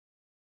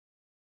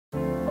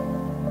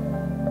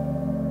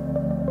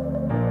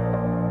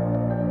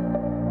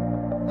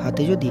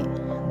হাতে যদি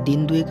দিন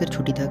দুয়েকের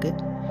ছুটি থাকে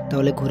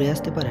তাহলে ঘুরে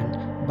আসতে পারেন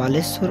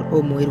বালেশ্বর ও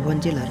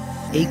ময়ূরভঞ্জ জেলার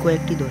এই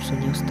কয়েকটি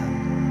দর্শনীয় স্থান।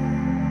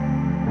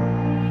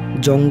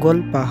 জঙ্গল,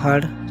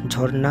 পাহাড়,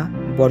 ঝর্ণা,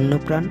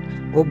 বন্যপ্রাণ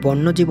ও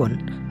বন্যজীবন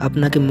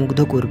আপনাকে মুগ্ধ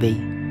করবেই।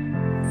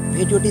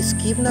 ভিডিওটি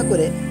স্কিপ না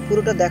করে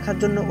পুরোটা দেখার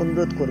জন্য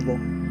অনুরোধ করব।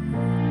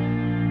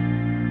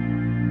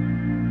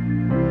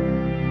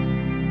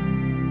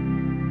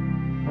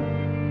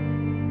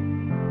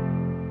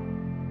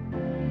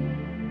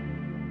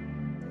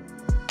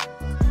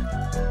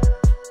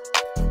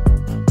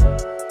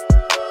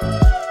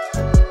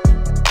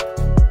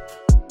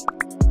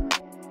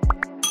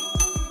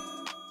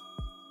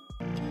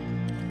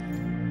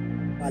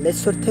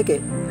 বালেশ্বর থেকে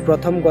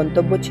প্রথম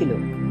গন্তব্য ছিল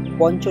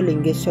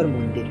পঞ্চলিঙ্গেশ্বর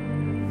মন্দির।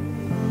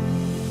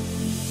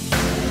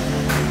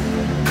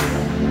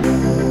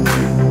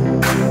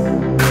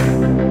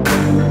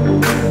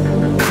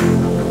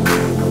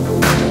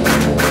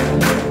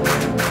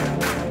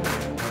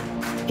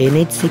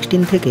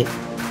 NH-16 থেকে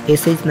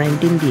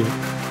SH-19 দিয়ে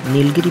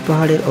নীলগিরি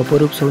পাহাড়ের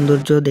অপরূপ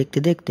সৌন্দর্য দেখতে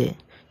দেখতে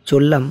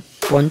চললাম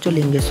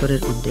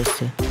পঞ্চলিঙ্গেশ্বরের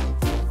উদ্দেশ্যে।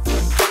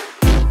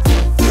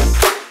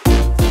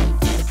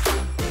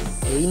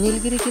 এই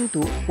নীলগিরি কিন্তু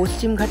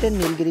পশ্চিম ঘাটের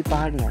নীলগিরি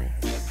পাহাড় নয়।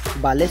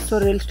 বালেশ্বর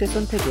রেল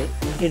স্টেশন থেকে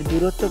এর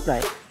দূরত্ব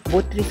প্রায়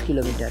 32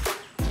 কিলোমিটার।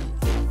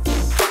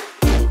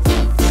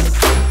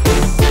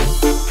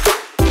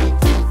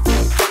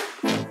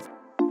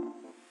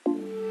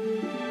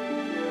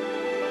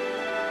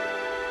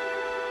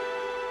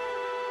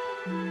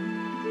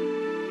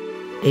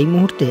 এই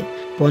মুহূর্তে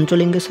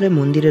পঞ্চলিঙ্গেশ্বরের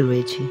মন্দিরে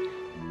রয়েছি।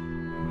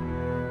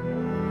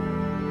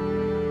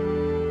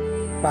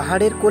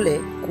 পাহাড়ের কোলে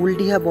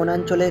কুলডিহা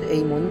বনাঞ্চলের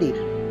এই মন্দির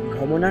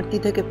ভ্রমণার্থী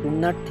থেকে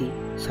পুণ্যার্থী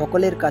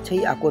সকলের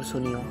কাছেই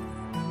আকর্ষণীয়।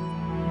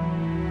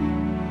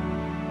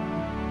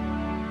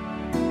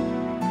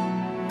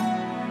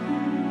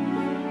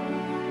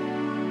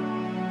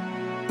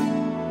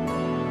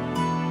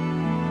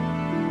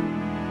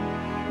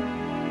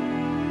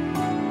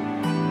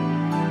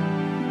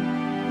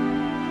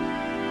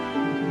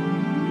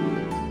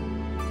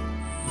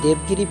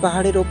 দেবগিরি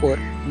পাহাড়ের ওপর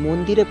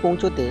মন্দিরে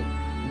পৌঁছতে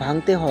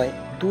ভাঙতে হয়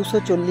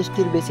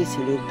 240টির বেশি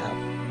সিঁড়ির ধাপ।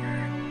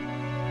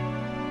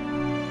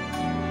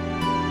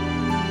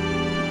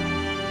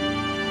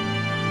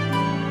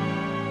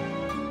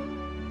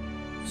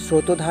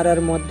 স্রোতধারার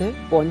মধ্যে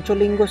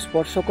পঞ্চলিঙ্গ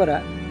স্পর্শ করা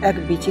এক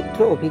বিচিত্র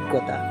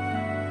অভিজ্ঞতা।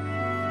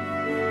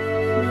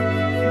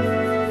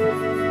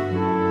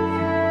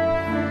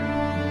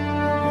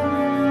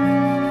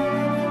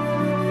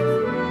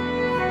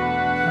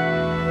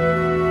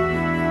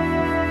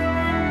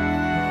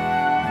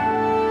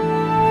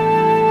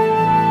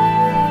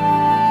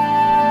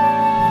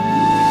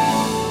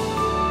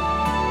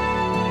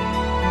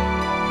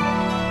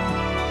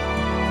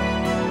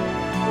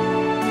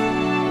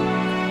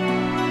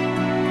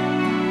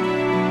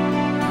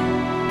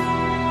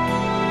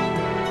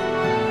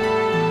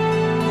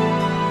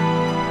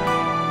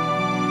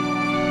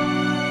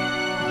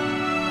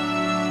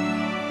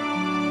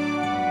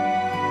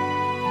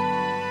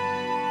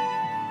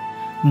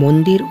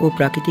 মন্দির ও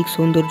প্রাকৃতিক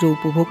সৌন্দর্য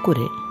উপভোগ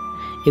করে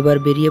এবার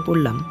বেরিয়ে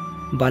পড়লাম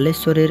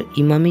বালেশ্বরের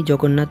ইমামি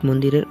জগন্নাথ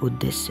মন্দিরের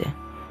উদ্দেশ্যে।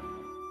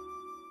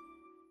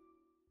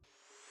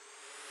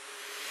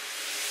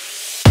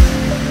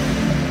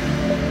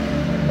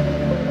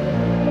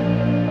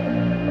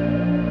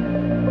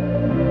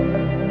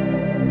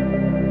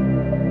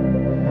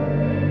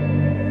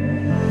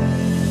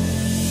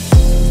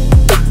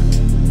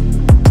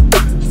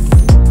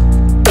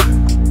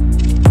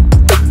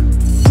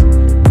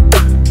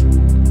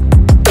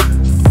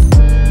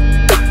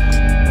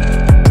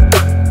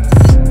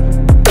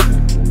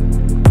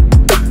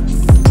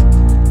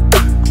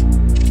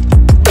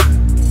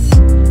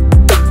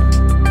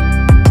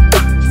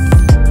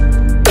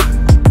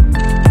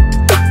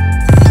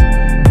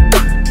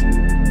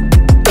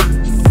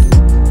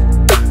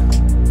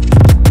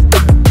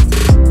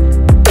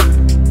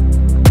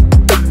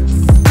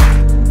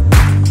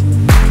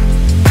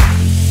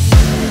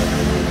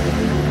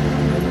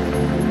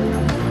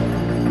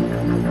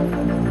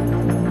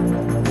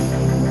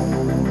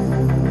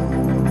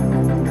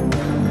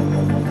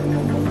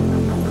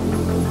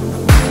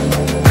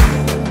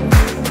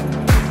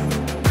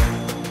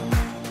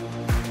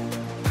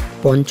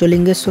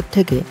 পঞ্চলিঙ্গেশ্বর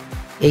থেকে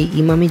এই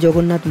ইমামি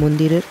জগন্নাথ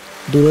মন্দিরের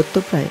দূরত্ব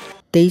প্রায়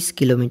 23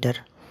 কিলোমিটার।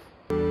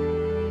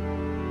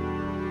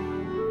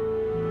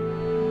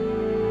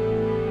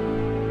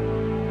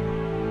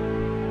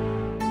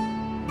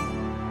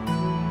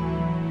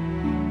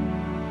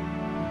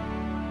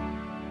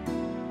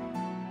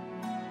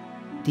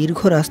 দীর্ঘ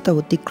রাস্তা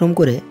অতিক্রম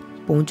করে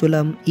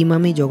পৌঁছলাম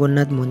ইমামি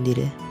জগন্নাথ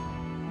মন্দিরে।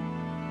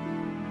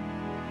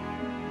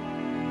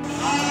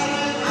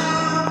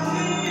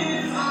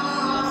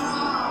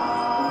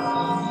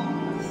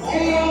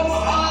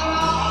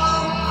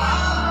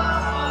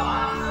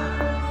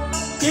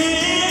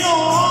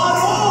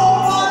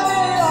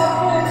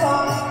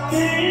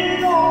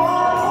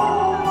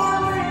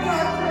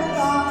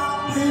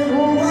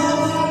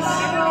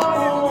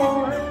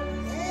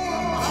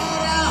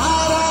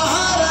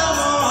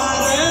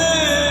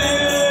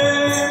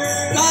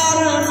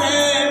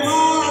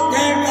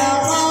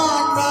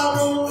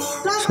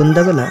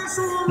 সন্ধ্যাবেলা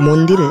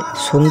মন্দিরে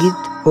সঙ্গীত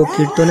ও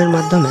কীর্তনের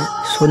মাধ্যমে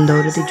সন্ধ্যা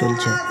আরতি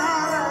চলছে।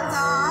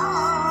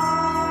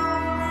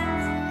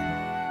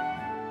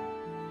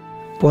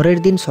 পরের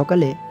দিন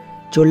সকালে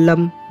চললাম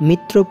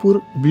মিত্রপুর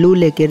ব্লু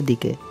লেকের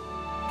দিকে।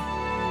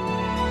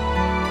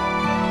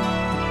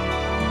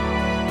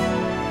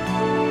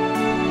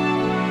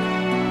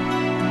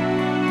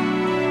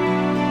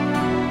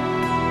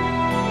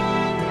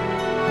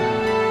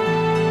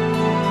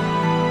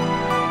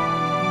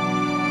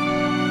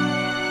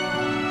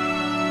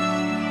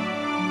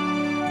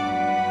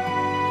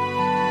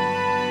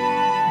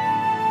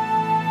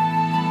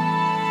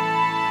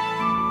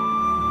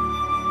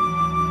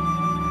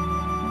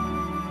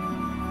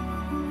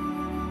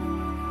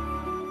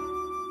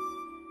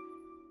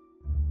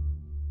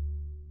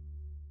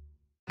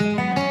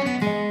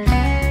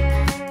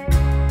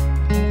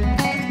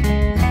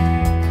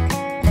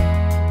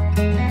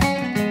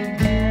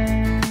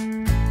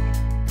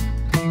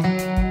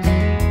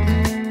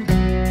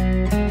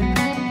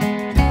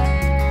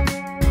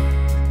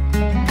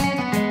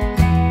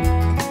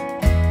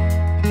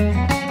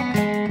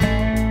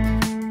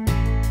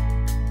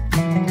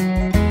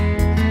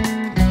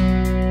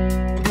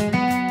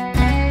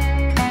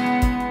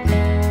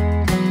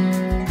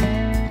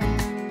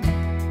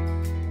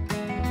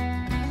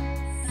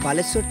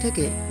 বালেশ্বর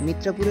থেকে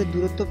মিত্রাপুরের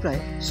দূরত্ব প্রায়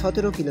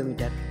 17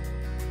 কিলোমিটার।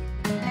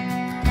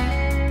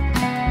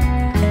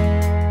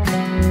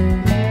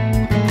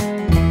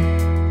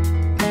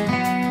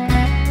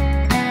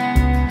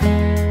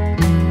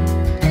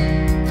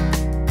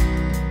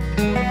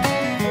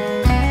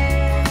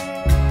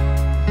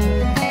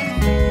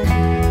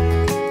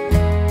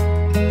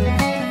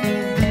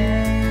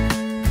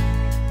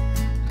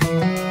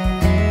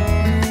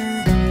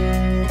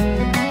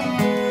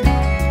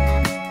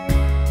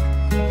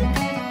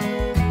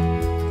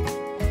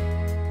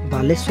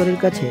 বালেশ্বরের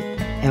কাছে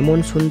এমন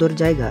সুন্দর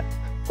জায়গা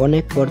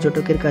অনেক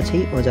পর্যটকের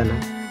কাছেই অজানা।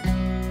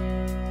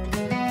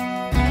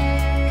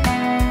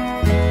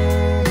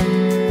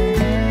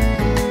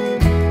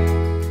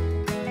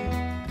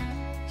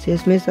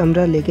 শেষমেশ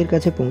আমরা লেকের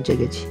কাছে পৌঁছে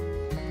গেছি।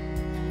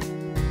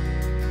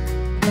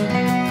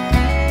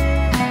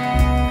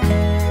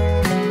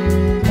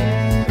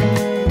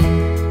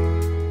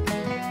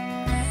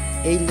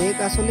 এই লেক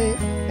আসলে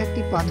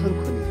একটি পাথর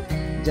খনি,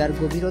 যার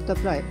গভীরতা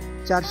প্রায়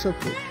 400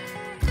 ফুট।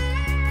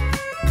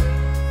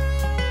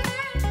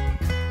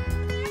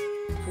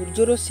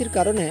 সূর্যরশ্মির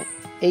কারণে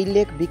এই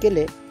লেক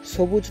বিকেলে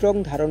সবুজ রং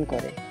ধারণ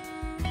করে।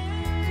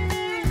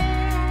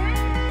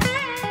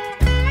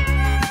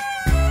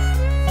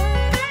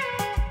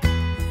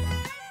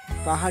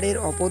 পাহাড়ের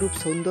অপরূপ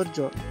সৌন্দর্য,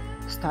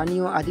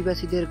 স্থানীয়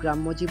আদিবাসীদের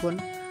গ্রাম্য জীবন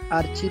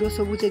আর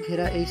চিরসবুজে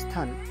ঘেরা এই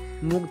স্থান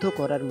মুগ্ধ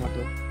করার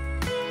মতো।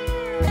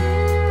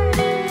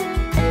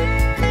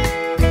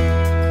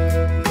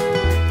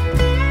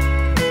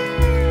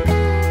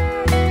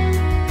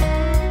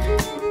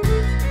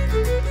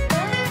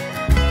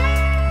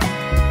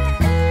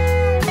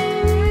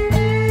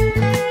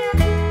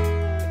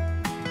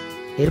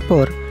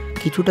 এরপর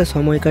কিছুটা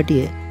সময়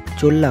কাটিয়ে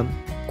চললাম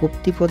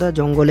কপ্তিপদা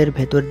জঙ্গলের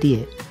ভেতর দিয়ে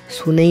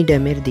সুনেই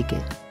ড্যামের দিকে।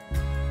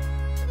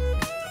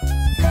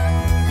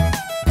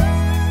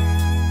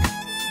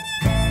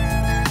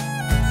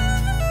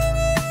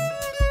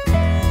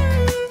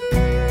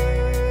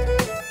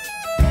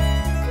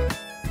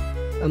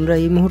 আমরা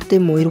এই মুহূর্তে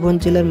ময়ূরভঞ্জ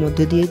জেলার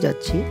মধ্যে দিয়ে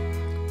যাচ্ছি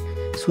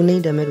সুনেই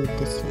ড্যামের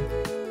উদ্দেশ্যে।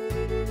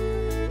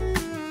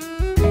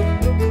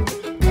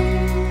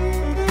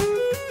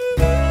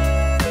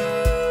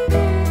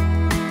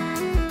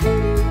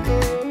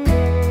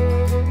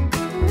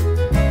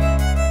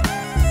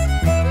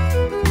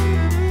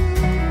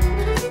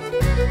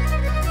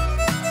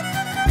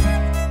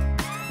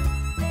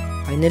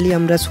 ফাইনালি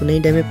আমরা সুনেই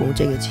ড্যামে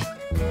পৌঁছে গেছি।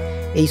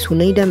 এই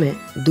সুনেই ড্যামে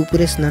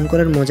দুপুরে স্নান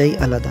করার মজাই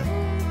আলাদা।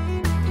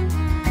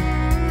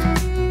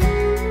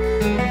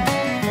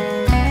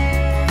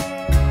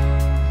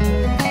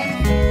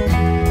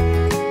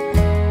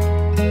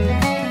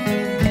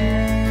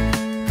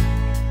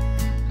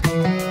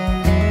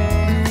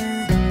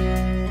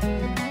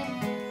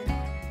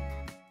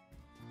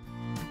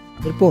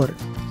 এরপর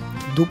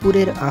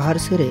দুপুরের আহার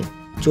সেরে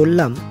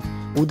চললাম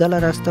উদালা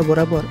রাস্তা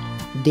বরাবর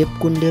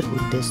দেবকুণ্ডের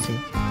উদ্দেশ্যে।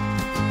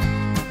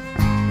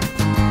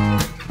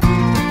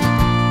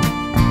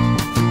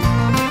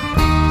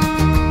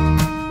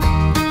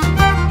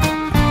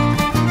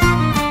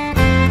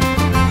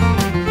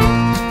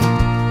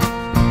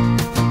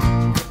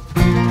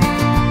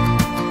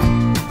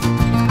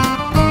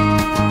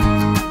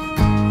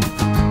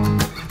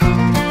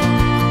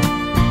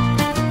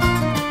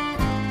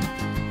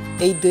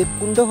 এই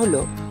দেবকুণ্ড হল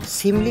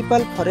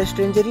শিমলিপাল ফরেস্ট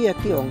রেঞ্জেরই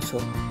একটি অংশ,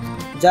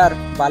 যার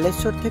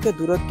বালেশ্বর থেকে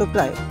দূরত্ব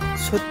প্রায়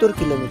 70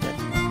 কিলোমিটার।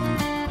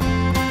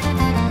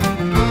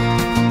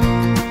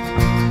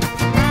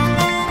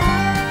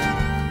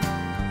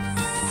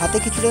 হাতে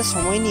কিছুটা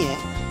সময় নিয়ে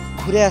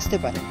ঘুরে আসতে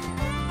পারেন।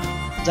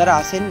 যারা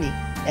আসেননি,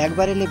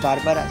 একবার এলে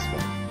বারবার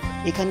আসবেন।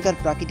 এখানকার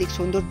প্রাকৃতিক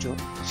সৌন্দর্য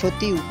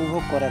সত্যিই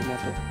উপভোগ করার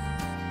মতো।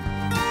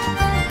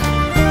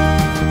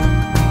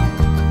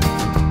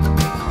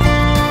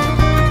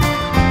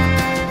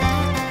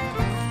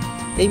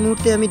 এই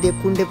মুহূর্তে আমি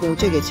দেবকুণ্ডে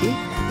পৌঁছে গেছি।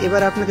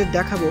 এবার আপনাদের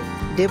দেখাবো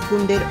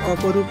দেবকুণ্ডের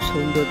অপরূপ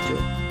সৌন্দর্য।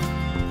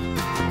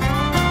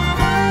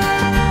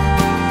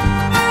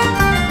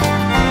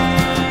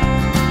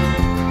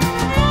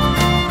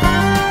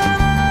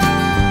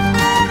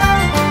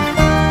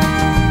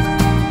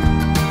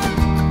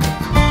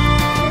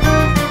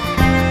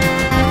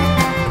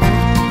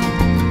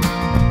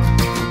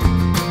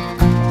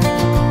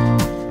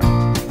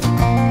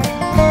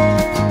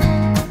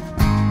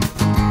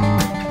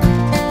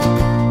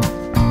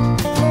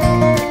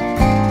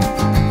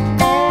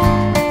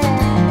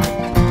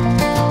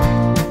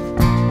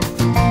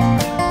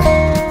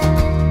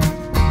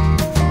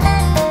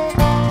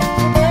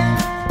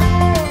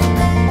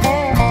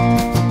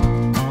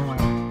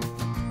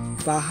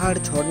 পাহাড়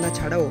ঝর্ণা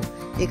ছাড়াও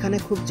এখানে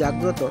খুব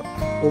জাগ্রত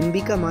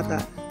অম্বিকা মাতা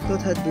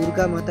তথা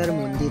দুর্গা মাতার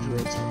মন্দির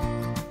রয়েছে।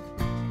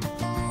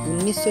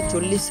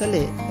 1940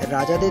 সালে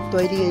রাজাদের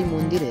তৈরি এই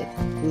মন্দিরে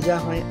পূজা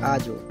হয়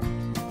আজও।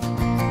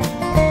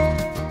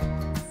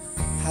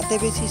 হাতে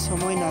বেশি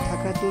সময় না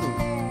থাকা দরুন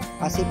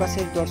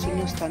আশেপাশের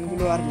দর্শনীয়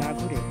স্থানগুলো আর না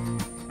ঘুরে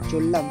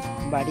চললাম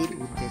বাড়ির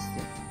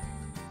উদ্দেশ্যে।